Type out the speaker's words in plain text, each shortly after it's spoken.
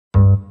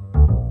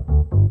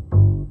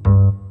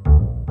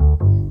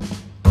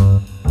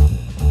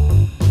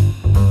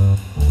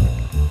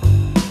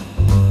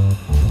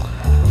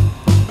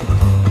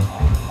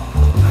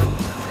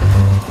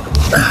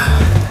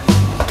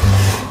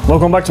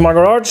Welcome back to my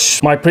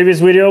garage. My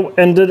previous video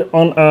ended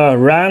on a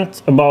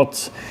rant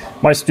about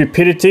my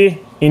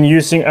stupidity in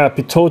using a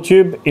pitot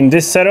tube in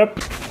this setup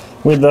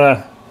with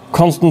a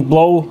constant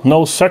blow,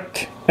 no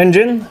suck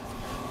engine,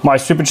 my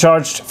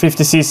supercharged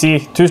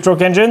 50cc two-stroke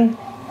engine.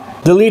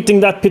 Deleting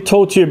that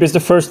pitot tube is the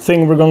first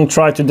thing we're going to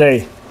try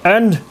today.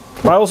 And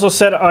I also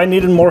said I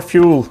needed more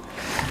fuel,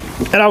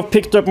 and I've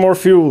picked up more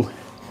fuel.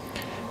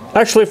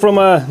 Actually from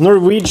a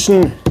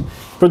Norwegian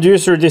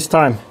producer this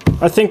time.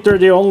 I think they're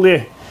the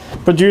only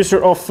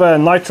producer of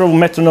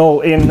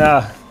nitromethanol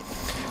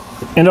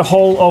in the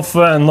whole of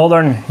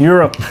Northern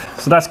Europe.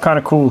 So that's kind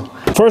of cool.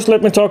 First,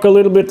 let me talk a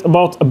little bit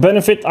about a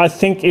benefit I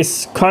think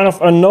is kind of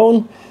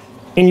unknown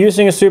in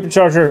using a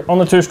supercharger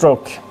on a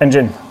two-stroke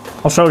engine.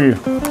 I'll show you.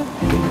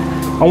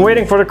 I'm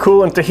waiting for the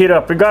coolant to heat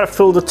up. We gotta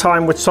fill the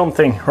time with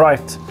something,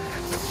 right?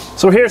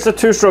 So here's the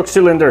two-stroke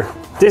cylinder.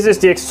 This is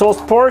the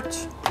exhaust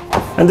port,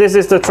 and this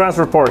is the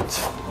transfer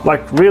port.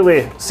 Like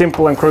really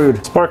simple and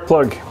crude. Spark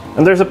plug.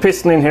 And there's a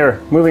piston in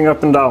here, moving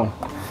up and down.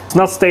 It's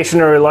not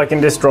stationary like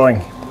in this drawing.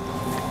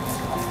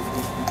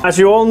 As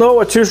you all know,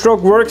 a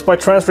two-stroke works by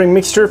transferring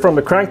mixture from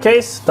the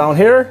crankcase, down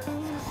here,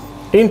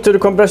 into the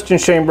combustion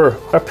chamber,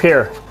 up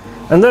here.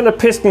 And then the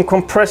piston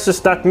compresses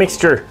that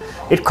mixture.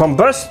 It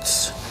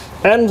combusts,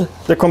 and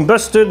the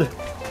combusted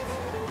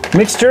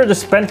mixture, the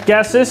spent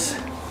gases,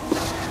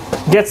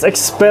 gets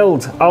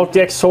expelled out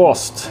the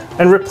exhaust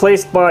and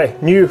replaced by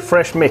new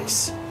fresh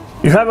mix.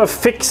 You have a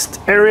fixed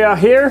area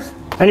here,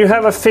 and you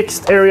have a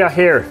fixed area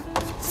here.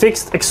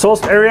 Fixed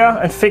exhaust area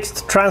and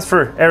fixed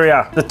transfer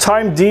area. The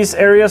time these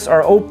areas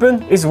are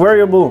open is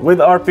variable with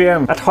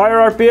RPM. At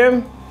higher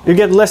RPM, you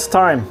get less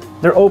time.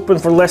 They're open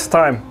for less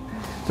time.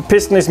 The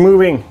piston is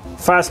moving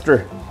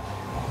faster.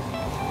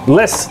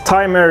 Less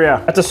time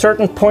area. At a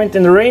certain point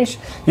in the range,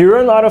 you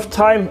run out of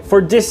time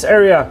for this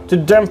area to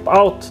dump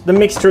out the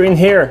mixture in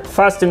here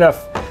fast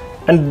enough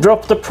and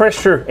drop the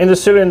pressure in the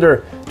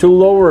cylinder to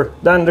lower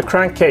than the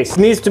crankcase. It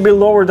needs to be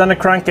lower than the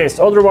crankcase,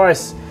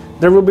 otherwise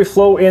there will be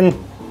flow in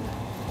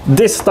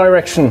this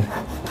direction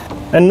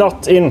and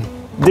not in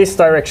this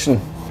direction,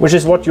 which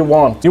is what you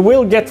want. You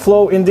will get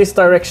flow in this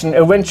direction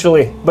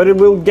eventually, but it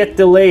will get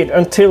delayed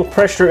until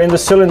pressure in the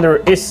cylinder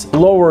is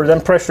lower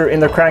than pressure in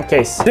the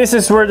crankcase. This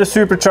is where the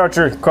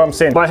supercharger comes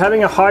in. By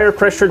having a higher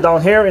pressure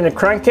down here in the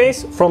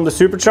crankcase from the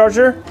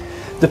supercharger,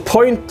 the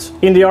point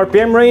in the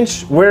RPM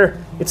range where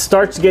it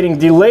starts getting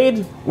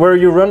delayed, where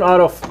you run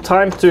out of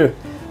time to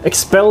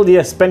expel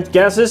the spent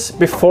gases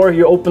before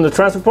you open the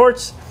transfer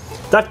ports,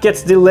 that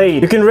gets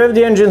delayed. You can rev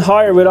the engine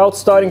higher without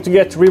starting to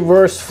get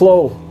reverse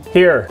flow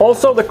here.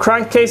 Also, the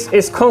crankcase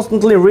is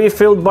constantly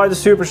refilled by the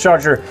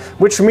supercharger,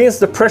 which means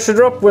the pressure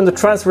drop when the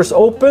transfer is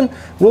open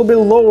will be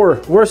lower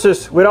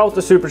versus without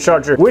the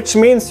supercharger, which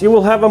means you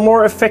will have a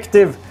more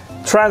effective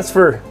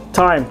transfer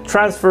time,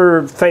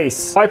 transfer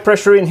phase. High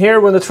pressure in here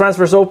when the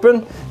transfer is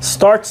open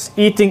starts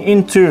eating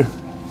into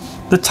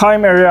the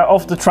time area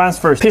of the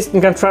transfer.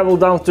 Piston can travel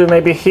down to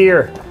maybe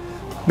here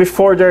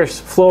before there's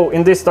flow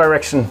in this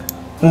direction.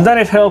 And then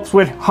it helps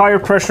with higher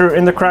pressure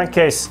in the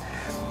crankcase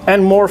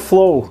and more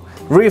flow,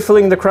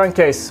 refilling the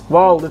crankcase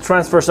while the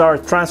transfers are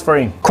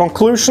transferring.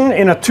 Conclusion,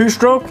 in a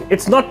two-stroke,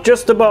 it's not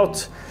just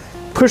about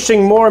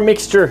pushing more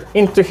mixture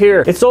into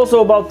here. It's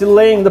also about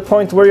delaying the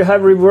point where you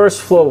have reverse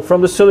flow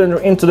from the cylinder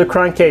into the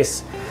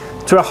crankcase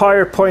to a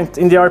higher point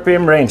in the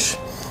RPM range.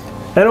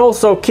 And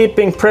also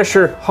keeping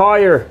pressure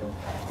higher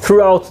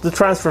throughout the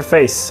transfer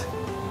phase.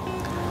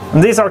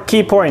 And these are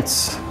key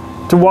points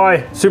to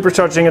why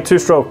supercharging a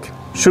two-stroke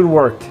should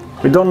work.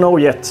 We don't know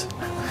yet,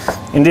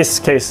 in this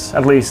case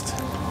at least.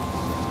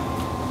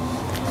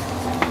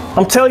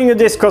 I'm telling you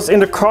this because in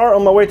the car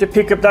on my way to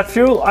pick up that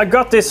fuel, I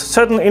got this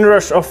sudden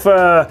inrush of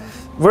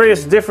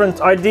various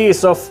different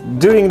ideas of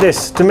doing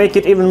this to make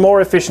it even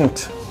more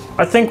efficient.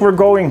 I think we're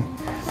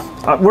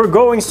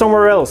going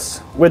somewhere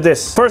else with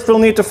this. First we'll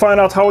need to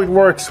find out how it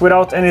works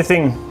without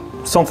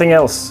something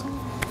else.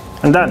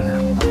 And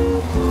then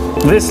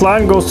this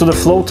line goes to the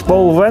float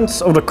bowl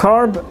vents of the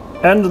carb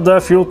and the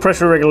fuel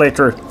pressure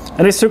regulator,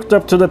 and it's hooked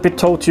up to the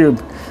pitot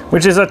tube,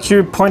 which is a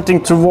tube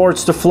pointing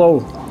towards the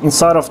flow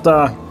inside of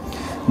the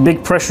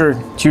big pressure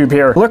tube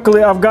here.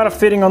 Luckily I've got a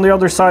fitting on the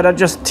other side that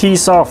just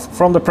tees off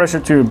from the pressure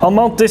tube. I'll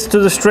mount this to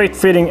the straight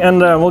fitting,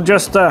 and we'll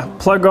just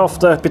plug off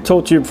the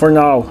pitot tube for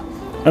now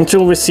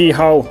until we see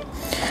how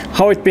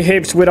it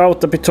behaves without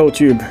the pitot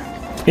tube,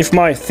 if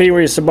my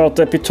theories about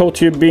the pitot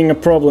tube being a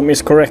problem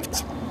is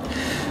correct.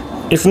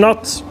 If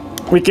not,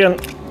 we can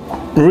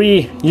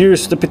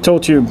reuse the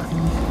pitot tube.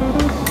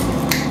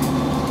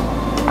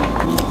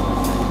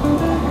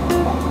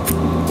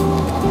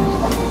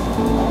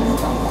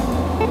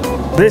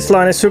 This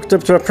line is hooked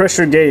up to a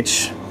pressure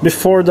gauge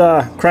before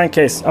the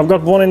crankcase. I've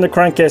got one in the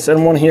crankcase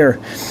and one here.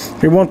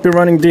 We won't be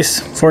running this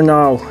for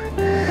now.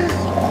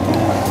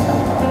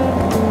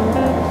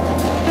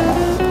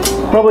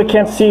 Probably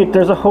can't see it,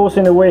 there's a hose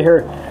in the way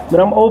here,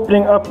 but I'm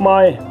opening up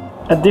my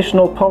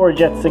additional power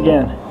jets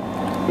again.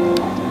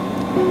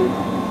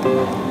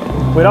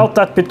 Without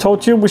that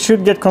pitot tube, we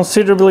should get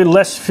considerably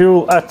less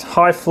fuel at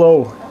high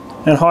flow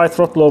and high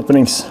throttle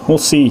openings. We'll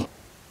see.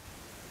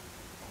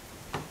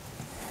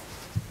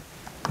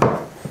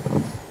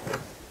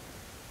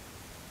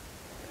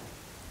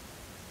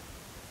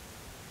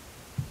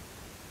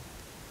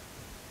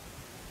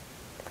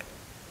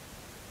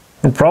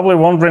 You're probably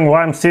wondering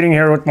why I'm sitting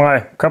here with my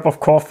cup of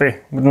coffee,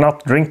 but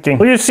not drinking.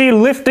 Well, you see,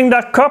 lifting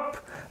that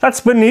cup,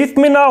 that's beneath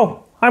me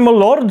now. I'm a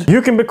lord.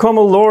 You can become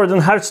a lord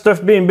and have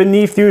stuff being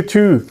beneath you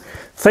too,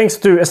 thanks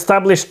to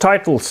Established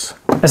Titles.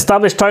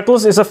 Established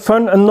Titles is a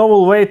fun and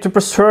novel way to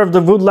preserve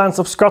the woodlands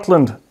of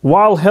Scotland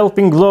while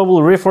helping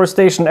global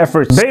reforestation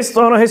efforts. Based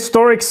on a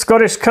historic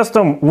Scottish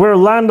custom where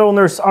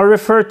landowners are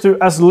referred to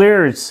as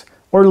lairds,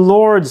 or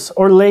lords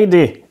or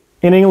lady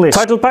in English.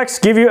 Title packs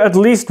give you at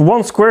least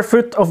 1 square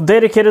foot of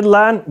dedicated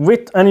land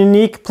with a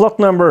unique plot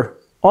number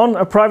on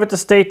a private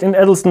estate in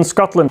Edelston,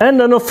 Scotland,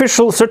 and an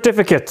official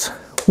certificate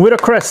with a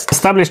crest.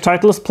 Established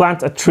Titles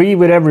plant a tree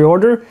with every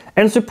order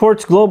and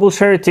supports global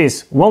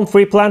charities, 1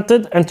 free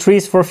planted and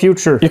trees for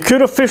future. You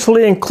could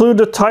officially include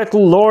the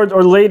title Lord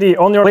or Lady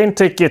on your plane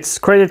tickets,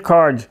 credit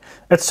card,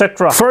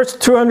 etc.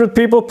 First 200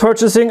 people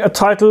purchasing a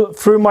title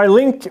through my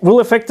link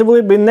will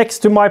effectively be next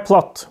to my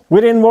plot,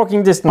 within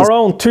walking distance. Our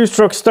own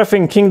two-stroke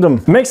stuffing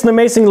kingdom. Makes an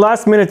amazing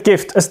last-minute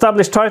gift.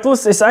 Established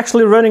Titles is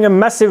actually running a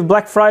massive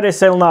Black Friday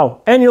sale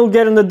now, and you'll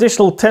get an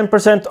additional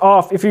 10%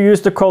 off if you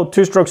use the code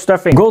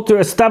Twostroke.se. Go to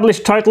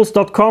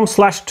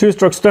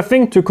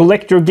establishedtitles.com/twostrokestuffing to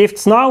collect your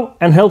gifts now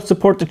and help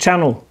support the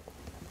channel.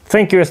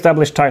 Thank you,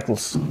 Established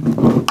Titles.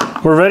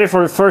 We're ready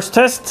for the first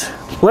test.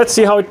 Let's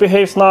see how it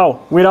behaves now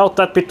without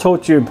that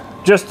pitot tube.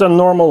 Just a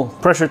normal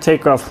pressure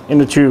takeoff in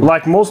the tube.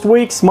 Like most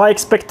weeks, my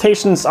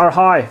expectations are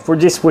high for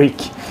this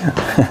week.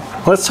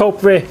 Let's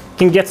hope we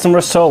can get some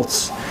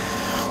results.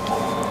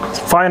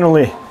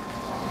 Finally.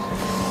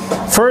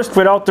 First,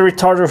 without the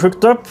retarder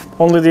hooked up,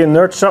 only the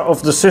inertia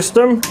of the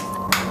system.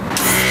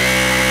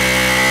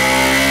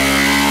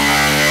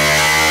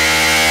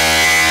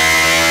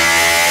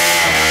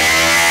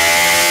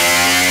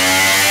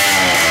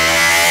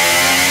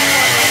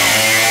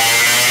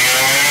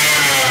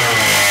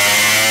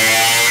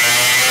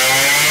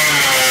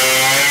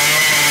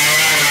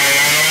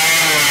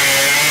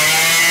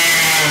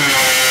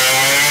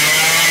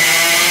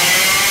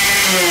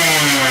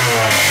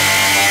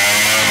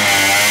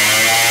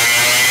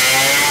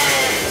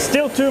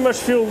 Still too much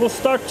fuel. We'll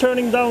start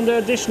turning down the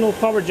additional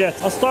power jet.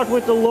 I'll start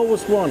with the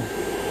lowest one.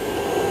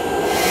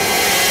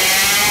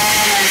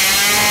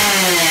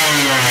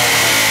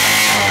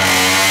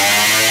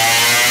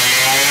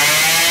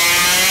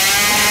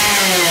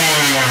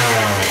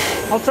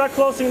 I'll try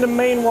closing the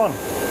main one.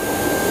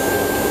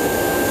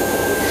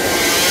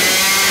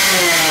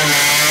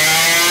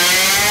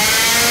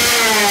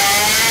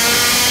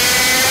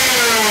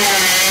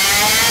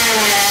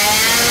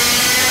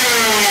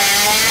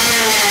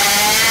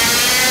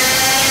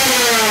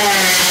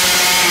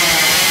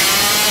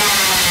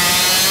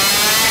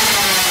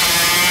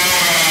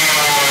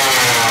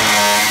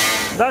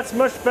 That's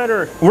much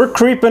better. We're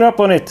creeping up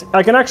on it.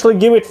 I can actually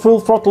give it full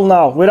throttle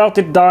now without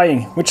it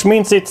dying, which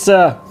means it's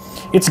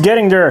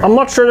getting there. I'm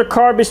not sure the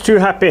carb is too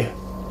happy.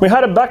 We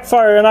had a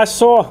backfire and I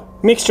saw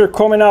mixture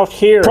coming out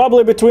here,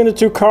 probably between the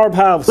 2 carb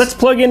halves. Let's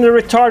plug in the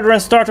retarder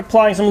and start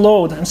applying some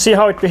load and see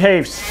how it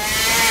behaves.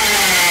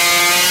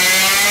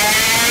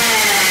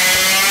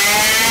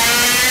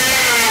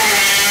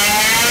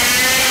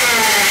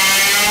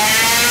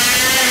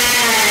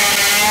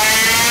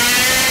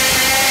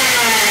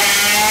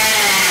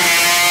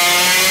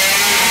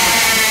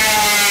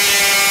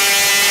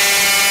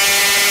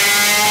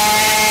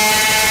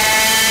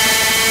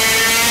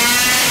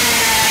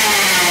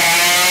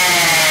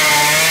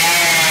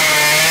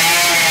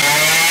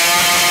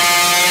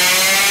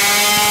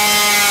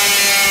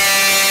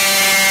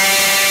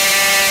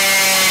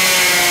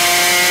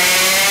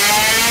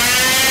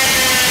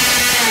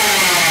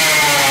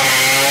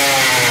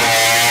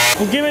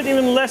 We'll give it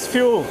even less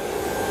fuel.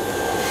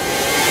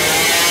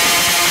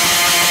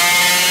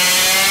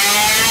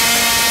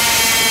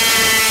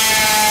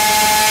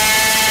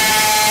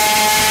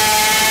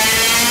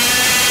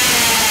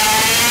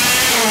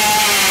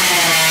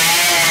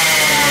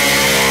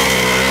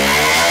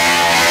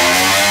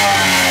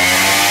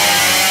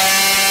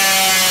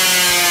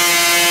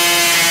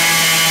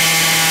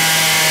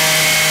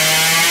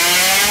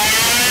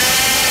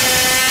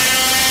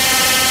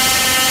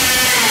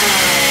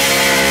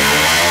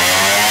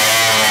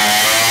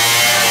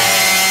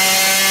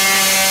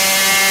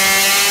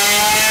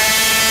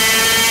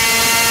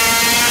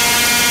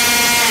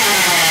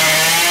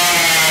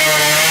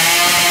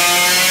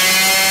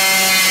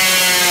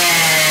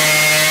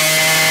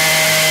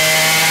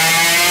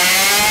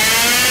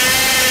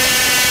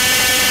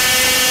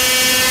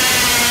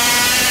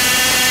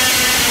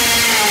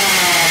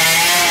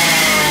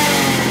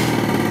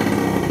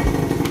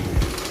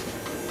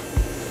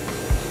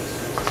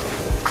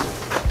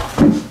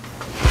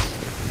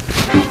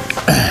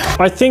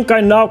 I think I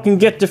now can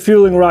get the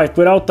fueling right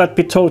without that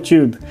pitot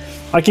tube.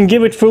 I can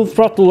give it full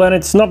throttle and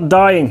it's not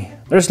dying.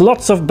 There's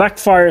lots of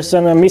backfires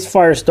and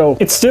misfires though.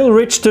 It's still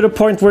rich to the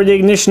point where the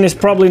ignition is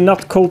probably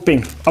not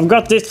coping. I've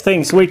got this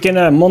thing so we can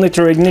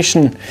monitor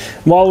ignition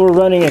while we're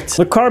running it.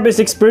 The carb is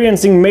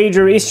experiencing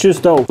major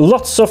issues though.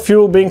 Lots of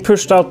fuel being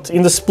pushed out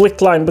in the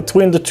split line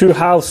between the 2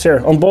 halves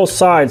here on both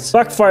sides.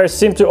 Backfires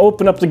seem to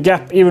open up the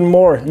gap even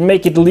more and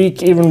make it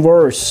leak even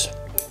worse.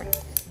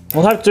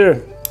 We'll have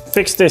to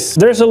fix this.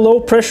 There's a low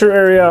pressure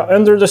area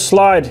under the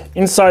slide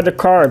inside the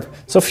carb,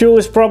 so fuel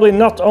is probably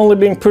not only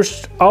being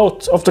pushed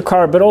out of the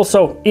carb but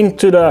also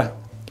into the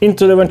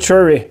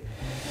venturi.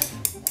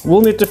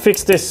 We'll need to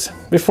fix this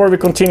before we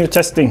continue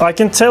testing. I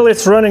can tell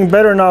it's running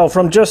better now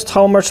from just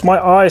how much my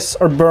eyes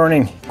are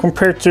burning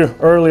compared to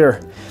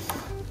earlier.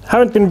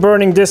 Haven't been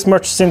burning this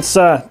much since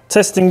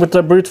testing with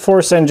the brute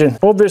force engine.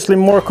 Obviously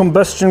more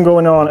combustion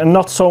going on and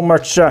not so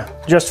much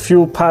just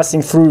fuel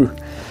passing through,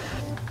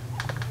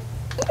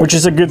 which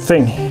is a good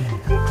thing.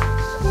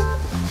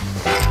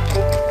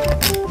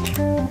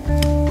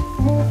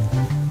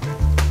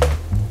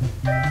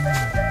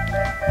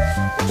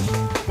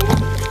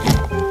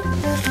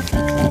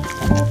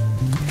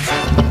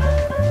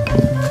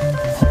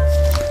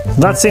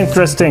 That's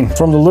interesting.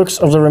 From the looks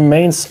of the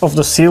remains of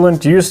the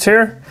sealant used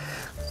here,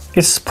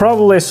 it's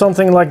probably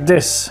something like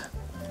this.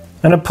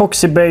 An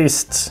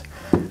epoxy-based,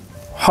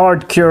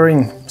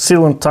 hard-curing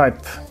sealant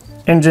type,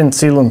 engine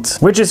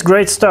sealant, which is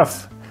great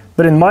stuff.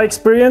 But in my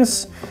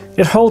experience,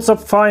 it holds up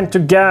fine to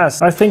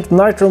gas. I think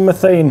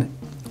nitromethane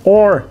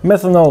or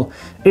methanol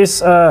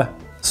is a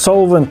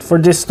solvent for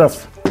this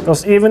stuff,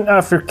 because even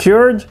after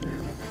cured,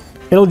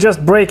 it'll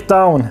just break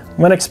down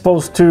when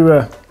exposed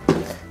to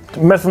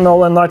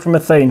methanol and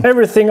nitromethane.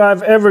 Everything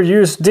I've ever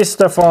used this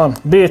stuff on,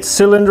 be it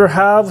cylinder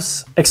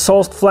halves,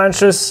 exhaust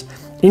flanges,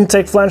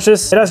 intake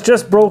flanges, it has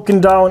just broken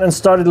down and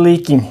started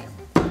leaking.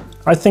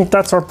 I think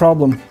that's our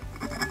problem.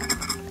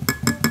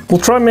 We'll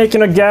try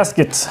making a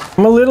gasket.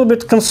 I'm a little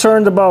bit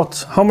concerned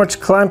about how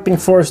much clamping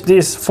force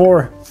these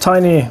 4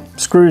 tiny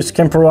screws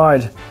can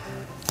provide.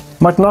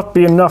 Might not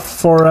be enough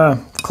for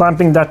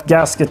clamping that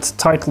gasket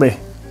tightly,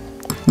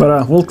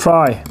 but we'll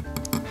try.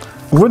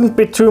 Wouldn't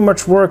be too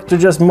much work to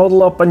just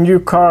model up a new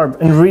carb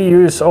and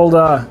reuse all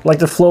the, like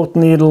the float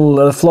needle,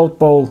 the float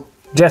bowl,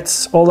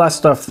 jets, all that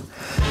stuff,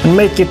 and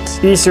make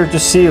it easier to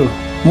seal.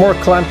 More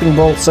clamping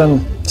bolts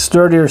and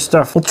sturdier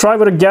stuff. We'll try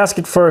with a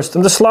gasket first,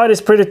 and the slide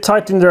is pretty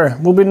tight in there.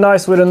 Will be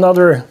nice with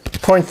another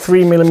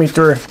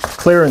 0.3mm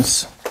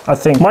clearance, I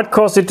think. Might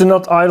cause it to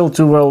not idle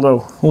too well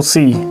though, we'll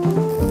see.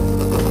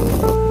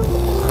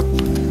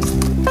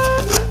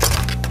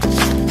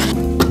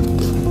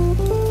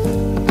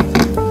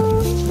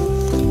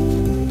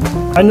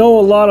 I know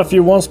a lot of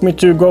you wants me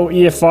to go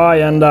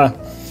EFI, and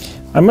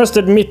I must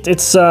admit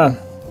it's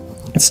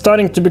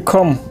starting to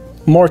become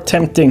more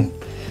tempting.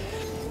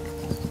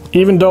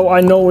 Even though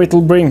I know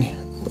it'll bring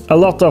a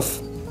lot of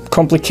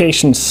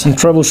complications and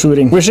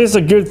troubleshooting, which is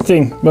a good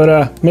thing,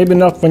 but maybe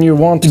not when you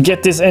want to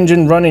get this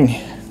engine running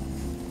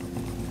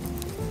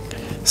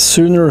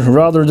sooner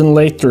rather than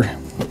later.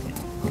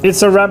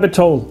 It's a rabbit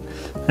hole,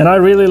 and I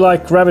really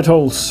like rabbit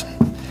holes.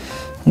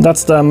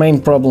 That's the main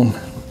problem.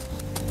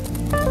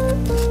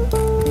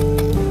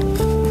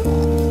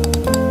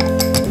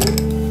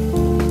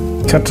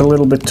 Cut a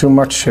little bit too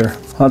much here.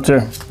 I'll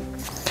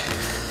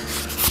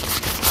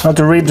have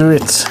to redo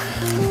it.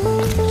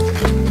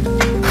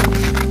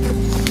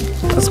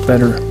 That's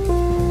better.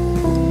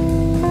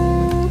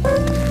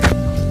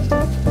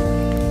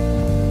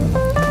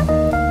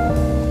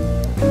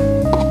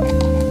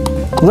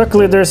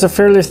 Luckily there's a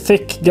fairly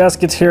thick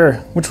gasket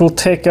here, which will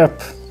take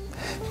up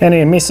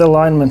any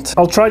misalignment.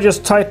 I'll try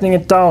just tightening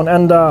it down,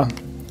 and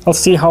I'll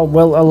see how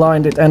well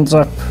aligned it ends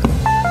up.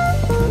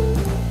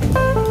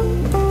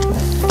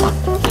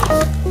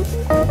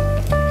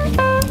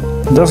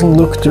 Doesn't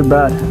look too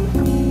bad.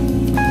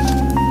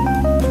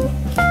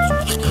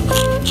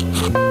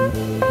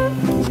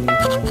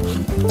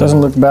 Doesn't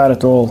look bad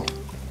at all.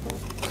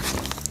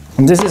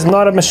 And this is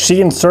not a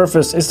machined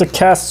surface, it's a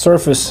cast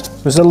surface.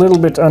 It's a little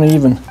bit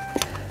uneven.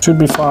 Should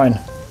be fine.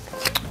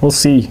 We'll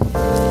see.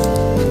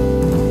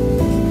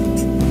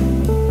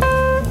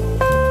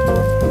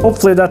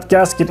 Hopefully that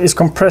gasket is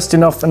compressed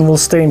enough and will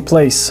stay in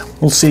place.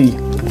 We'll see.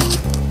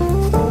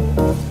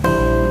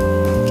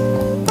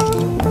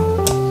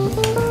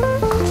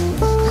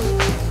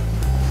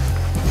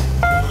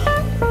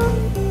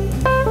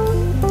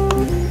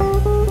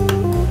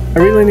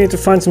 I really need to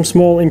find some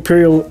small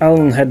Imperial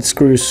Allen head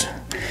screws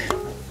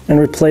and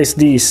replace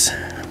these.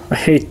 I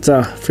hate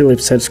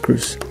Phillips head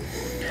screws.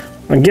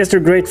 I guess they're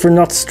great for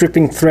not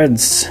stripping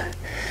threads.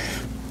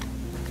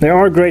 They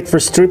are great for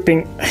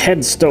stripping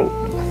heads though.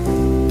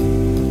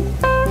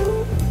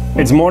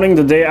 It's morning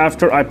the day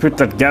after I put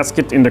that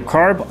gasket in the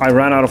carb. I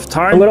ran out of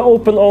time. I'm gonna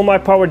open all my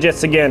power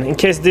jets again, in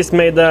case this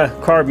made the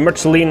carb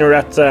much leaner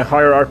at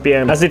higher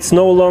RPM, as it's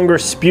no longer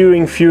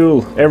spewing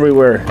fuel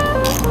everywhere.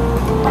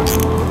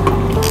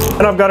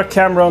 And I've got a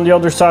camera on the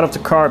other side of the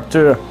carb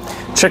to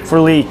check for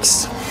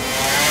leaks.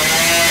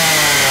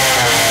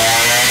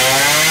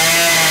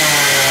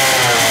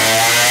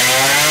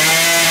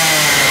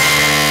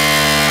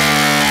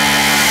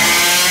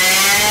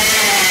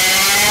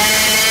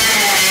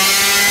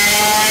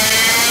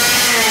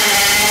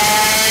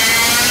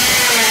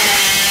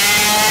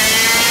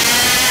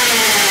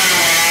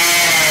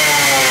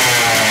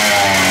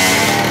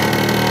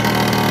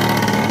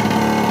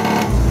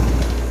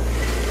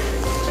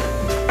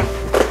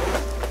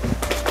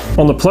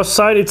 On the plus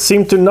side, it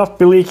seemed to not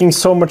be leaking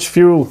so much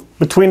fuel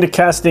between the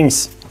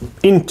castings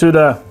into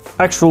the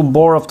actual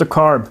bore of the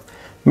carb,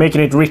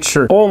 making it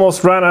richer.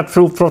 Almost ran at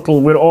full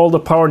throttle with all the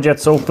power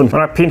jets open.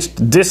 When I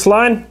pinched this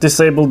line,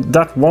 disabled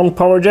that one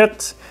power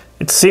jet,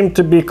 it seemed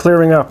to be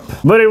clearing up.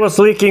 But it was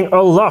leaking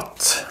a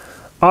lot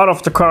out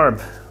of the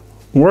carb,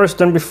 worse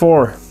than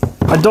before.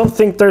 I don't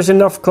think there's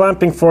enough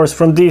clamping force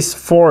from these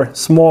 4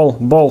 small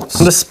bolts.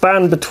 The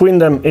span between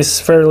them is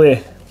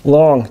fairly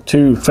long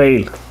to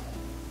fail.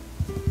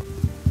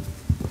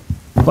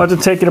 I'll have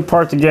to take it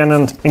apart again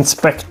and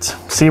inspect,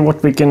 see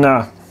what we can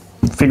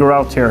figure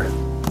out here.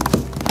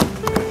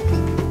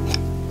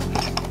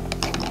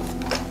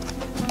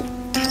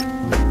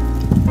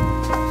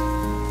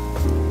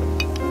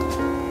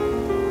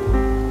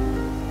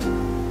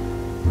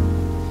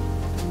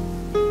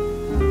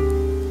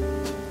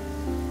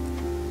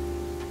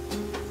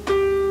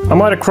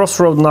 I'm at a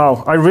crossroad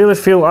now. I really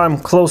feel I'm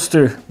close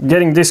to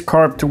getting this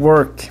carb to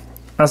work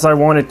as I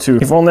want it to.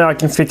 If only I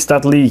can fix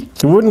that leak.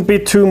 It wouldn't be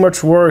too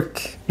much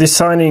work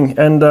designing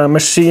and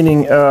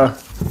machining a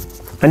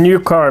new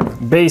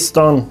carb based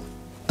on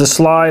the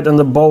slide and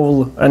the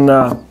bowl and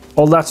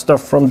all that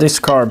stuff from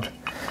this carb,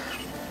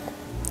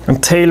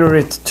 and tailor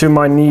it to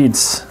my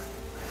needs.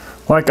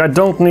 Like, I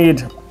don't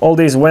need all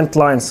these vent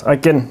lines. I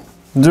can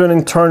do an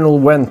internal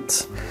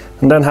vent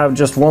and then have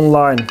just one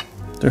line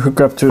to hook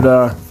up to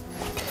the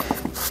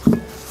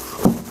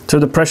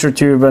pressure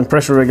tube and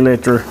pressure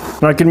regulator.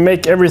 And I can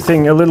make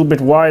everything a little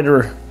bit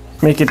wider,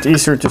 make it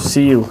easier to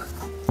seal.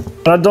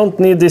 I don't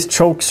need this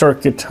choke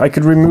circuit, I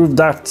could remove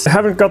that. I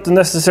haven't got the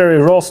necessary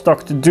raw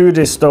stock to do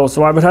this though,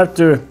 so I would have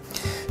to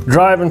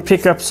drive and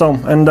pick up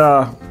some and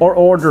or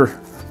order.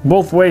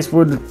 Both ways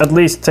would at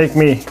least take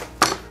me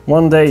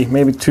 1 day,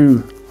 maybe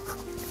 2.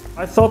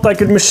 I thought I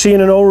could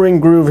machine an O-ring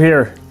groove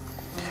here.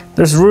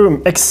 There's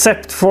room,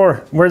 except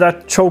for where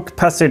that choke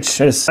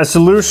passage is. A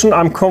solution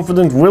I'm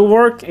confident will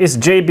work is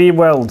JB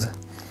weld.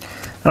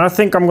 And I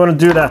think I'm gonna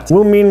do that.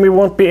 Will mean we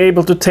won't be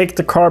able to take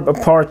the carb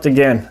apart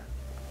again.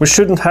 We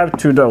shouldn't have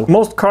to though.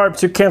 Most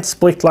carbs you can't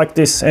split like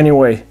this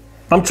anyway.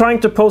 I'm trying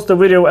to post a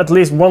video at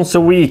least once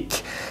a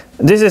week.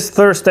 This is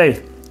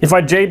Thursday. If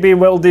I JB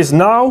weld this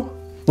now,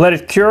 let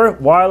it cure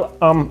while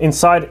I'm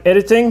inside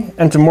editing,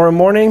 and tomorrow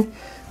morning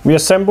we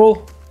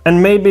assemble,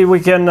 and maybe we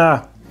can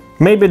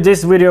maybe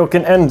this video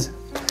can end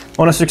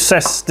on a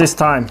success this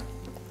time.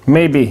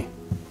 Maybe.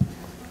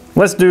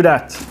 Let's do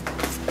that.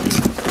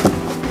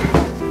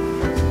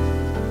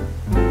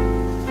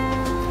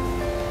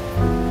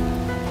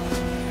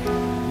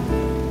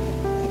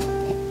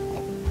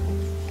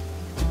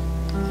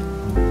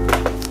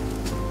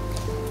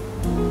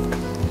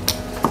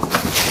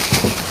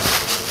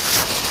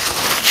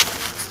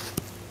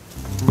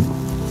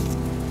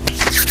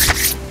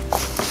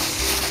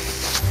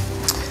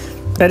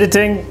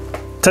 Editing,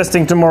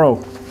 testing tomorrow.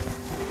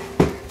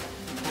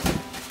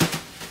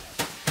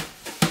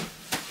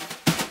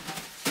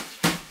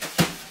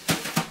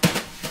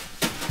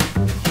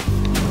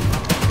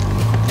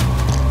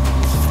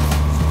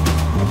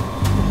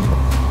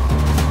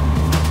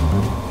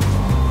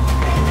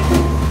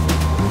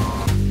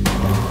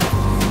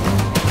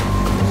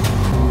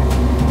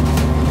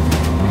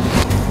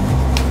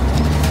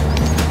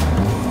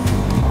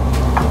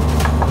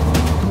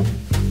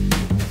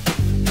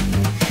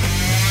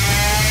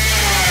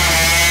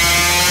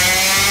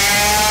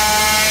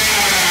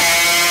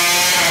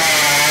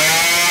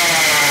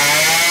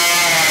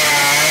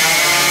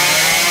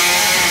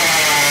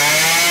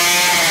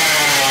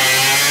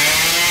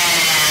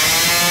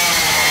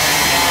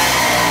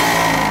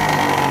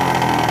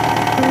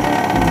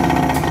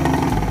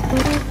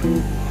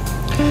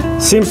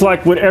 Seems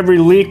like with every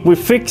leak we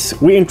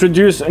fix, we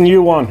introduce a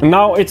new one. And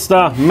now it's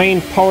the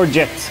main power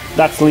jet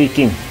that's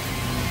leaking.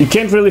 You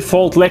can't really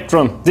fault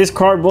Electron. This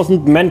card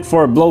wasn't meant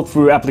for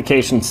blow-through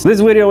applications. This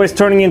video is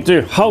turning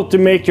into how to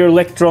make your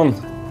Electron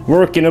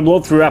work in a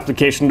blow-through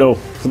application though.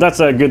 So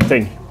that's a good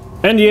thing.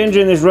 And the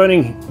engine is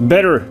running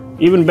better,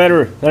 even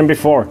better than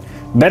before.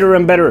 Better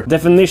and better.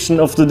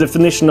 Definition of the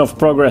definition of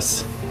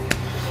progress.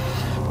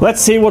 Let's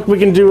see what we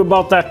can do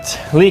about that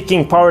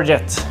leaking power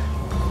jet.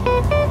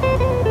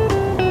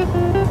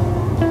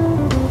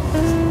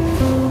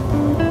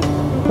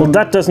 Well,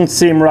 that doesn't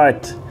seem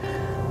right.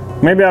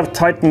 Maybe I've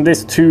tightened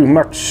this too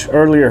much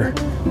earlier.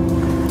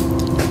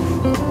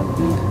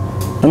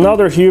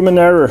 Another human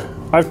error.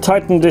 I've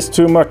tightened this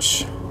too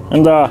much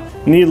and the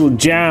needle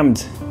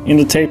jammed in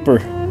the taper.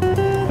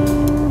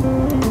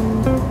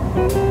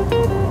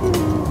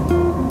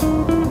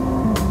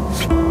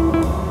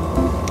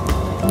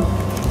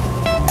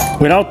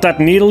 Without that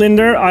needle in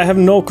there, I have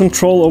no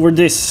control over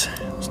this.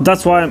 So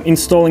that's why I'm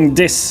installing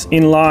this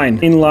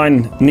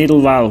inline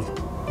needle valve,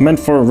 meant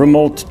for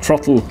remote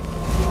throttle.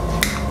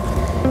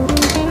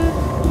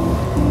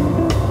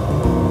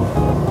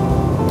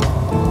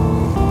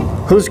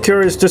 Who's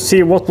curious to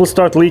see what will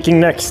start leaking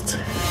next?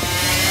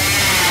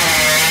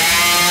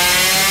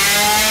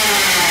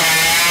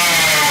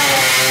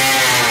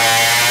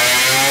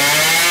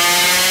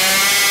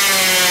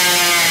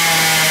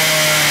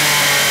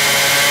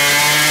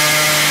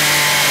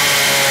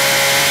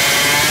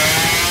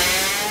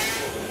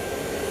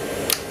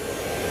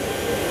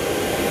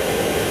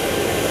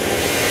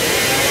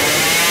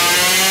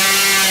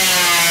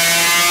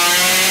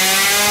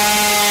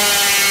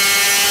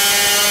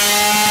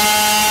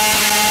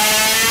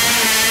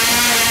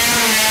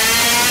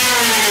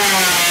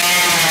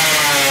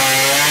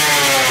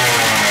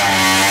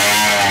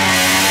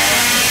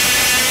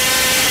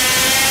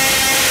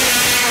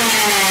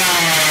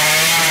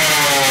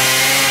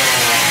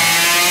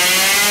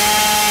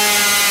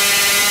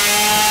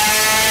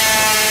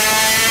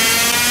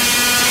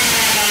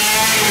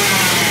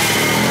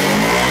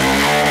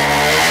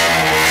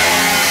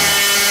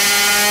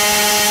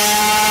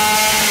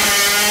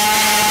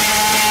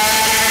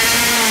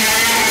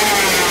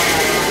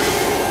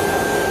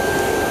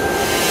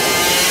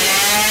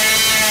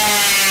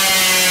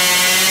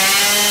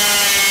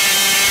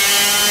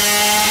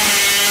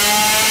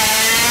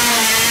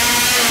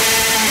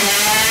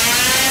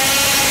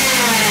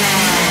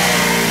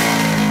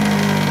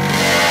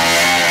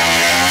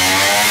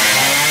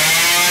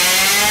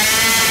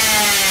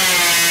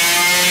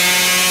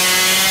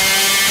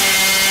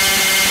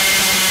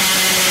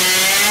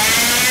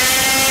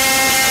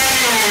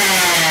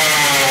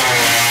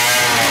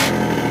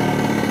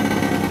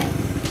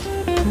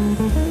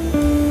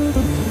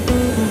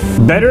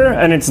 better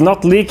and it's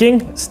not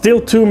leaking.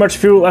 Still too much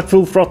fuel at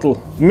full throttle.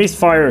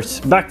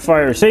 Misfires,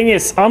 backfires. Thing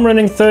is, I'm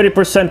running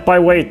 30% by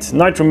weight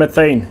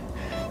nitromethane.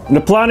 And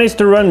the plan is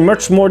to run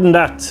much more than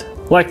that.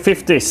 Like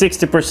 50,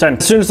 60%.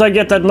 As soon as I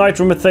get that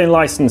nitromethane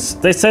license.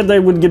 They said they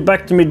would get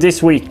back to me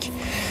this week.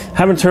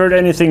 Haven't heard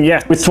anything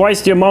yet. With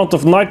twice the amount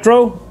of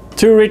nitro,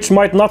 too rich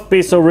might not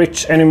be so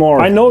rich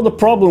anymore. I know the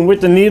problem with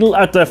the needle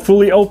at the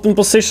fully open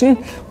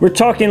position. We're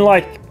talking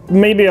like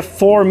maybe a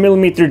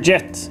 4mm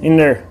jet in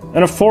there.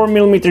 And a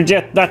 4mm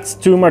jet, that's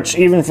too much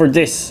even for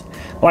this.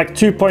 Like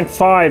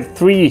 2.5,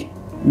 3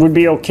 would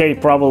be okay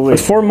probably. But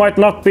 4 might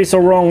not be so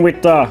wrong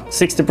with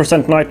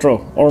 60%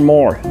 nitro or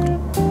more.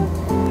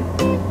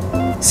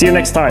 See you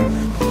next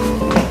time.